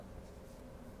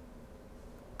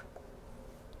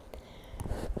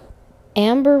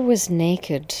Amber was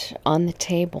naked on the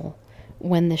table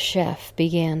when the chef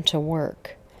began to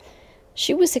work.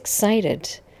 She was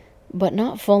excited, but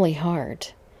not fully hard,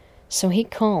 so he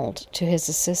called to his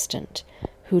assistant,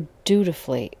 who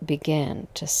dutifully began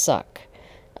to suck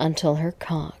until her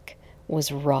cock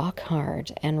was rock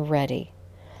hard and ready.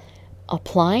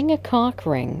 Applying a cock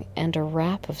ring and a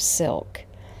wrap of silk,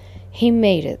 he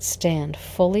made it stand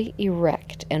fully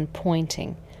erect and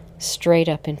pointing straight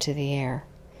up into the air.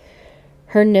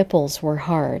 Her nipples were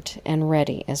hard and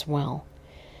ready as well,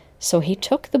 so he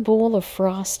took the bowl of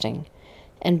frosting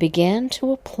and began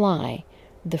to apply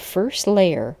the first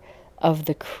layer of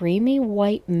the creamy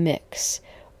white mix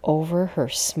over her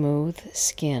smooth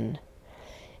skin.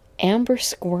 Amber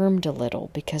squirmed a little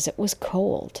because it was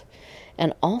cold,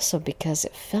 and also because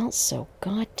it felt so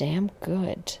goddamn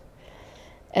good.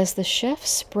 As the chef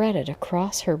spread it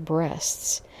across her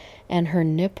breasts and her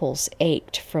nipples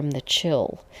ached from the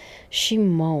chill, she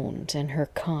moaned and her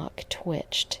cock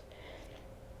twitched.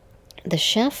 The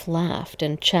chef laughed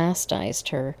and chastised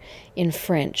her in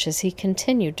French as he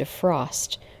continued to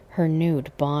frost her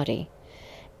nude body.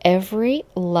 Every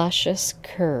luscious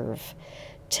curve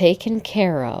taken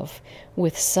care of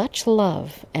with such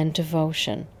love and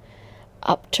devotion.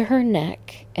 Up to her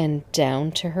neck and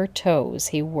down to her toes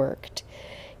he worked.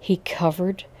 He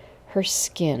covered her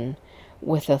skin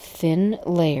with a thin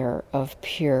layer of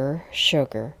pure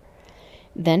sugar.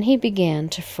 Then he began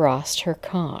to frost her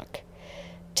cock,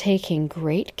 taking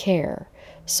great care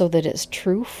so that its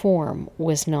true form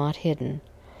was not hidden.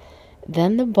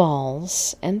 Then the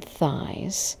balls and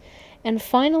thighs, and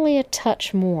finally a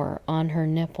touch more on her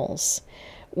nipples,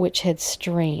 which had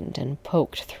strained and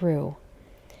poked through.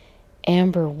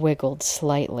 Amber wiggled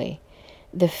slightly.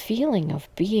 The feeling of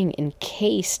being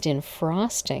encased in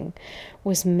frosting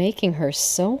was making her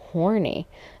so horny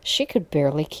she could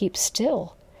barely keep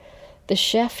still. The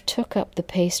chef took up the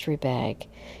pastry bag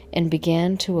and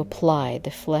began to apply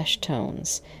the flesh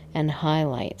tones and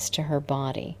highlights to her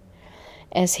body.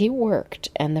 As he worked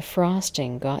and the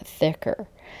frosting got thicker,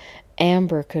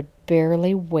 Amber could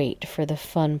barely wait for the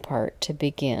fun part to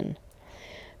begin.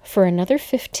 For another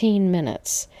 15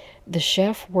 minutes, the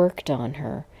chef worked on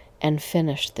her and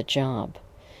finished the job.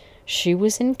 She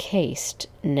was encased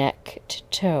neck to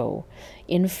toe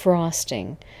in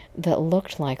frosting that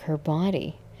looked like her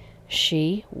body.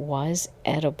 She was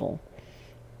edible.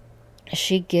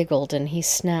 She giggled and he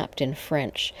snapped in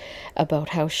French about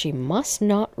how she must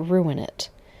not ruin it.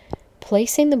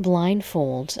 Placing the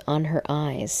blindfold on her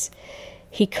eyes,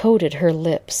 he coated her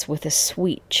lips with a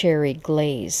sweet cherry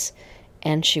glaze,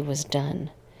 and she was done.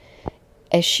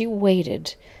 As she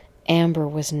waited, Amber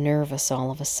was nervous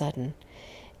all of a sudden.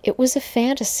 It was a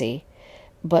fantasy,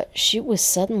 but she was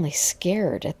suddenly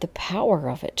scared at the power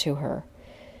of it to her.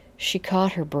 She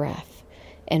caught her breath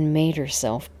and made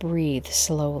herself breathe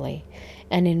slowly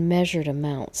and in measured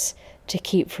amounts to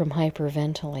keep from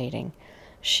hyperventilating.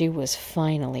 She was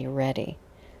finally ready.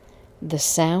 The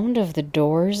sound of the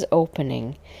doors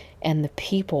opening and the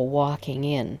people walking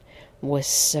in was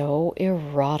so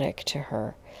erotic to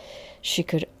her. She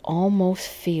could almost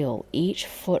feel each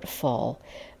footfall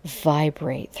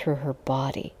vibrate through her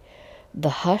body. The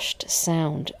hushed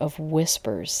sound of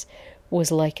whispers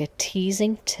was like a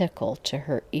teasing tickle to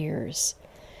her ears.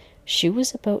 She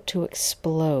was about to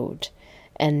explode,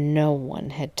 and no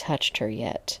one had touched her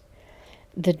yet.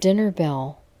 The dinner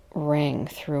bell rang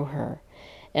through her,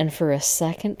 and for a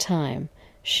second time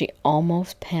she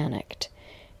almost panicked,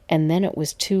 and then it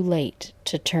was too late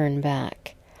to turn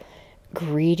back.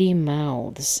 Greedy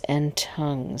mouths and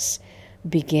tongues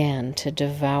began to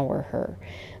devour her,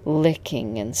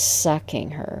 licking and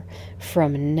sucking her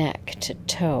from neck to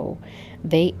toe.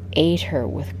 They ate her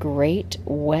with great,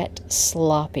 wet,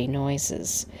 sloppy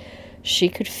noises. She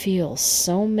could feel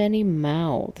so many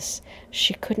mouths,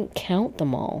 she couldn't count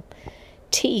them all.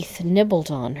 Teeth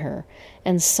nibbled on her,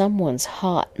 and someone's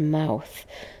hot mouth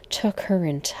took her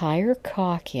entire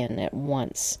cock in at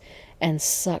once and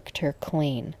sucked her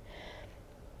clean.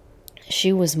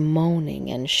 She was moaning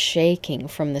and shaking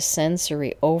from the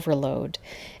sensory overload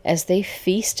as they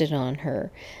feasted on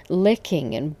her,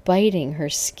 licking and biting her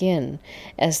skin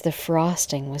as the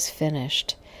frosting was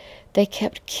finished. They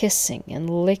kept kissing and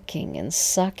licking and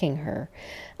sucking her.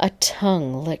 A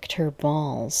tongue licked her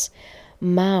balls,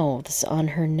 mouths on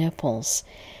her nipples,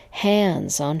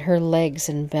 hands on her legs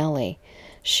and belly.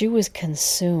 She was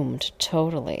consumed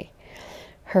totally.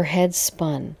 Her head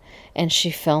spun, and she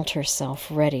felt herself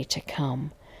ready to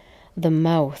come. The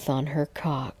mouth on her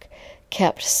cock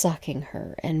kept sucking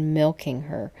her and milking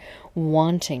her,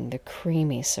 wanting the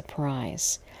creamy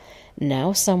surprise.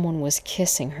 Now someone was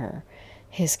kissing her,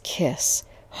 his kiss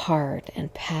hard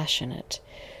and passionate.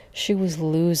 She was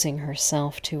losing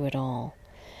herself to it all.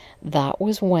 That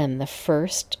was when the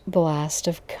first blast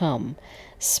of cum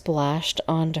splashed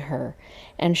onto her,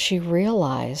 and she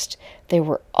realized they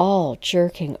were all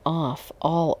jerking off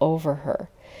all over her.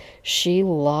 She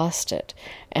lost it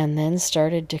and then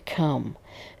started to cum,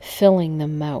 filling the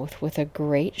mouth with a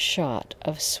great shot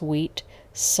of sweet,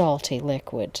 salty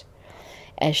liquid.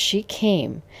 As she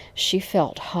came, she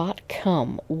felt hot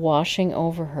cum washing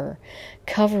over her,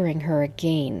 covering her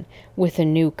again with a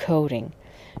new coating.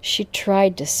 She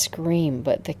tried to scream,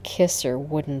 but the kisser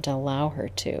wouldn't allow her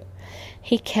to.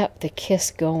 He kept the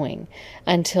kiss going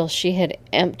until she had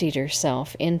emptied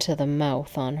herself into the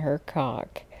mouth on her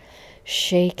cock.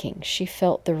 Shaking, she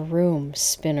felt the room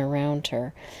spin around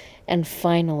her, and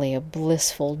finally a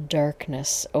blissful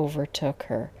darkness overtook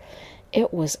her.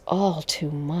 It was all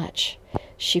too much.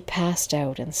 She passed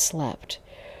out and slept,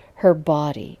 her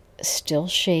body still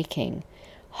shaking,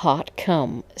 hot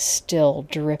cum still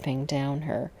dripping down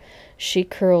her. She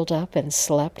curled up and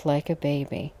slept like a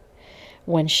baby.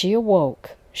 When she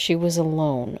awoke, she was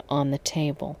alone on the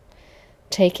table.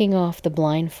 Taking off the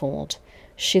blindfold,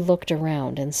 she looked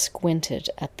around and squinted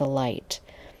at the light.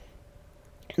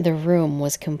 The room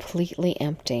was completely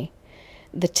empty.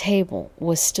 The table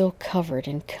was still covered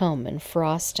in cum and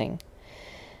frosting.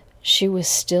 She was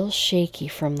still shaky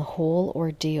from the whole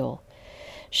ordeal.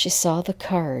 She saw the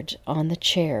card on the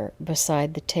chair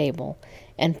beside the table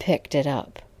and picked it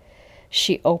up.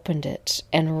 She opened it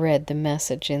and read the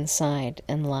message inside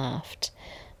and laughed.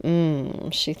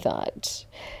 She thought.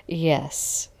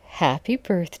 Yes, happy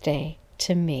birthday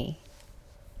to me.